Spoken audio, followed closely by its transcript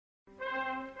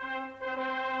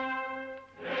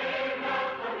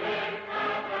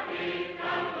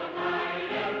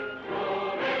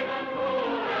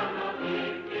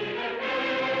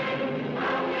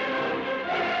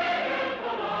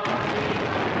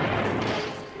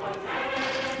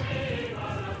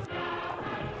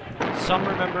Some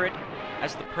remember it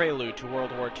as the prelude to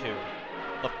World War II,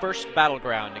 the first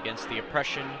battleground against the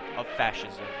oppression of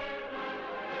fascism.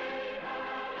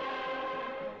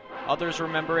 Others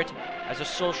remember it as a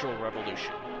social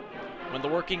revolution, when the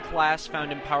working class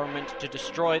found empowerment to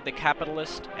destroy the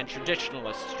capitalist and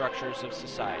traditionalist structures of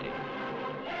society.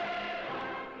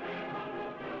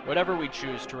 Whatever we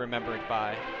choose to remember it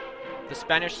by, the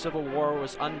Spanish Civil War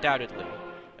was undoubtedly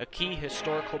a key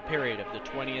historical period of the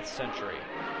 20th century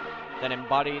that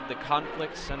embodied the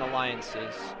conflicts and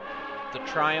alliances, the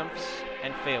triumphs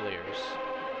and failures,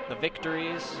 the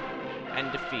victories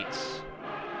and defeats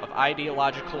of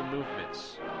ideological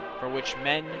movements for which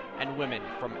men and women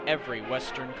from every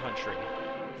Western country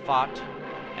fought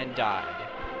and died.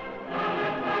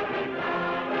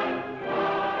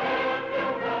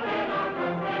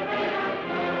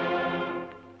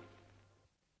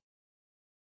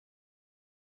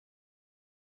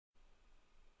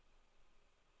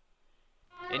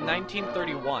 In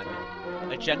 1931,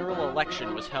 a general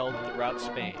election was held throughout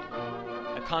Spain.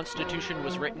 A constitution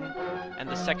was written, and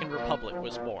the Second Republic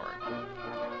was born.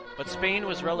 But Spain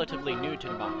was relatively new to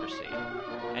democracy,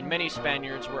 and many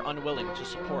Spaniards were unwilling to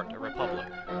support a republic.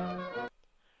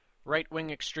 Right-wing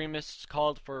extremists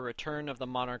called for a return of the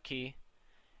monarchy,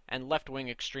 and left-wing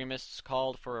extremists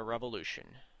called for a revolution.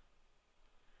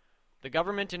 The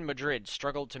government in Madrid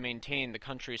struggled to maintain the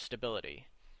country's stability,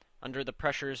 under the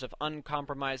pressures of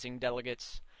uncompromising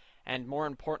delegates, and more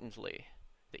importantly,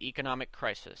 the economic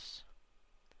crisis.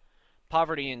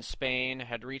 Poverty in Spain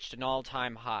had reached an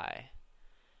all-time high,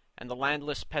 and the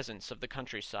landless peasants of the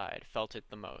countryside felt it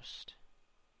the most.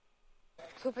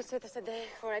 2 pesetas a day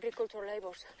for agricultural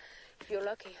labors, if you're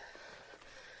lucky.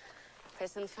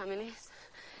 Peasant families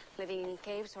living in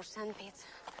caves or sand pits,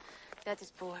 that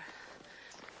is poor.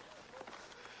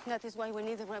 That is why we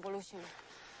need a revolution.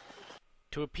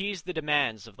 To appease the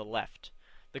demands of the left,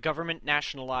 the government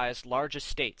nationalized large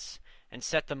estates and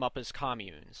set them up as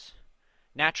communes.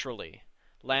 Naturally,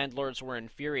 landlords were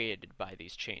infuriated by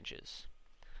these changes.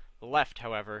 The left,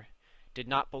 however, did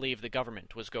not believe the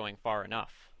government was going far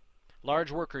enough.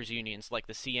 Large workers' unions like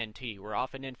the CNT were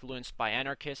often influenced by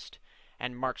anarchist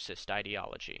and Marxist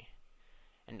ideology,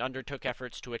 and undertook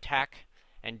efforts to attack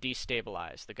and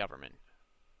destabilize the government.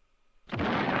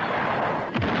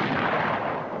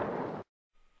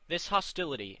 This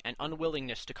hostility and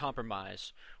unwillingness to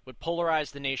compromise would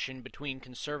polarize the nation between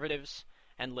conservatives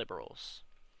and liberals.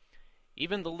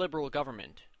 Even the liberal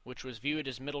government, which was viewed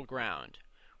as middle ground,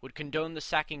 would condone the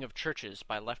sacking of churches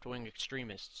by left-wing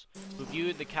extremists who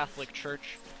viewed the Catholic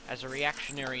Church as a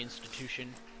reactionary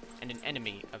institution and an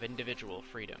enemy of individual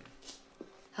freedom.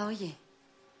 Oye,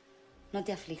 no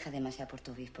te aflija demasiado por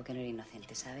tu obispo, que no era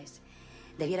inocente, ¿sabes?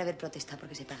 Debiera haber protestado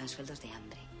porque se pagan sueldos de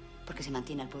hambre, porque se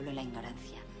mantiene al pueblo en la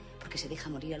ignorancia, porque se deja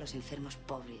morir a los enfermos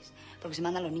pobres, porque se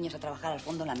mandan a los niños a trabajar al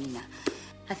fondo de la mina.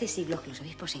 Hace siglos que los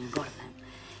obispos se engordan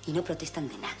y no protestan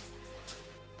de nada.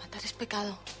 Matar es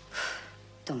pecado.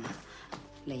 Toma,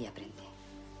 lee y aprende.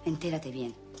 Entérate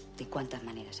bien de cuántas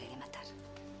maneras hay de matar.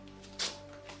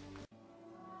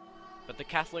 But the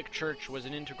Catholic Church was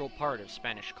an integral part of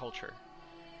Spanish culture,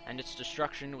 and its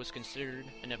destruction was considered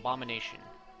an abomination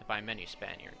by many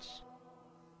Spaniards.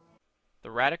 The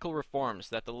radical reforms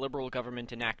that the liberal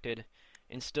government enacted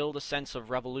instilled a sense of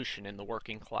revolution in the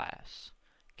working class.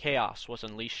 Chaos was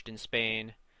unleashed in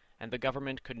Spain, and the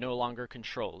government could no longer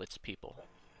control its people.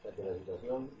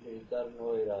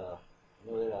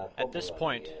 At this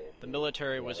point, the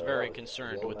military was very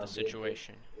concerned with the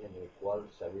situation.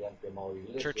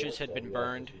 Churches had been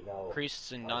burned,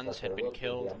 priests and nuns had been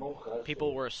killed,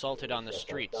 people were assaulted on the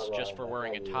streets just for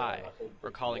wearing a tie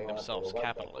or calling themselves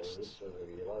capitalists.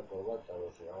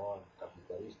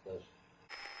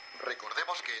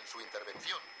 Recordemos que en su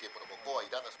intervención, que provocó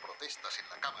airadas protestas en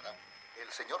la Cámara, el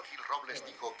señor Gil Robles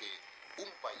dijo que un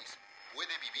país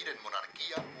puede vivir en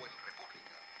monarquía o en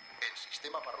república, en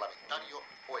sistema parlamentario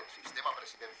o en sistema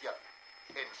presidencial,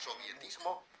 en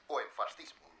sovietismo o en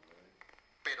fascismo,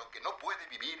 pero que no puede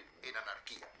vivir en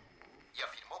anarquía. Y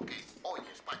afirmó que hoy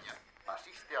España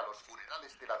asiste a los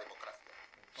funerales de la democracia.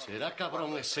 ¿Será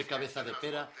cabrón ese cabeza de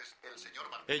pera?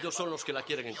 Ellos son los que la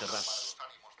quieren enterrar.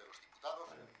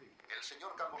 El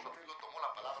señor Carlos Sotelo tomó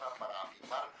la palabra para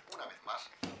afirmar una vez más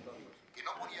que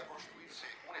no podía construirse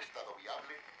un Estado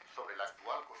viable sobre la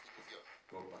actual Constitución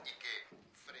y que,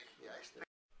 frente a este...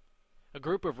 A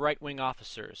group of right-wing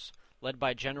officers, led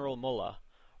by General Mola,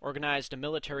 organized a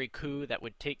military coup that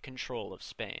would take control of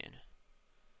Spain.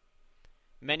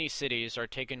 Many cities are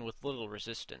taken with little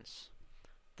resistance.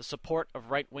 The support of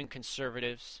right-wing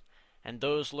conservatives and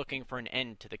those looking for an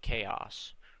end to the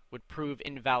chaos would prove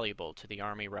invaluable to the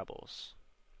army rebels.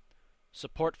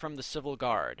 Support from the Civil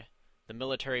Guard, the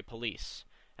military police,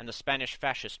 and the Spanish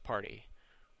Fascist Party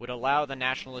would allow the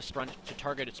Nationalist Front to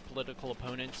target its political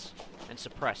opponents and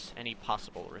suppress any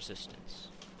possible resistance.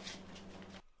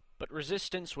 But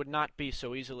resistance would not be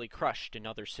so easily crushed in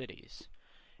other cities.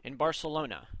 In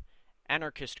Barcelona,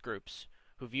 anarchist groups,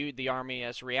 who viewed the army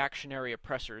as reactionary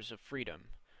oppressors of freedom,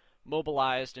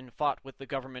 mobilized and fought with the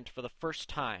government for the first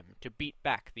time to beat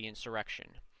back the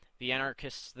insurrection. The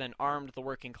anarchists then armed the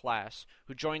working class,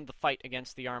 who joined the fight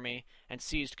against the army and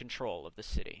seized control of the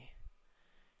city.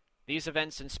 These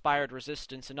events inspired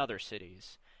resistance in other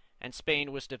cities, and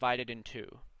Spain was divided in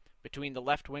two, between the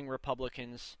left-wing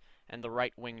Republicans and the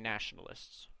right-wing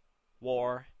nationalists.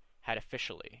 War had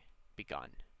officially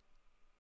begun.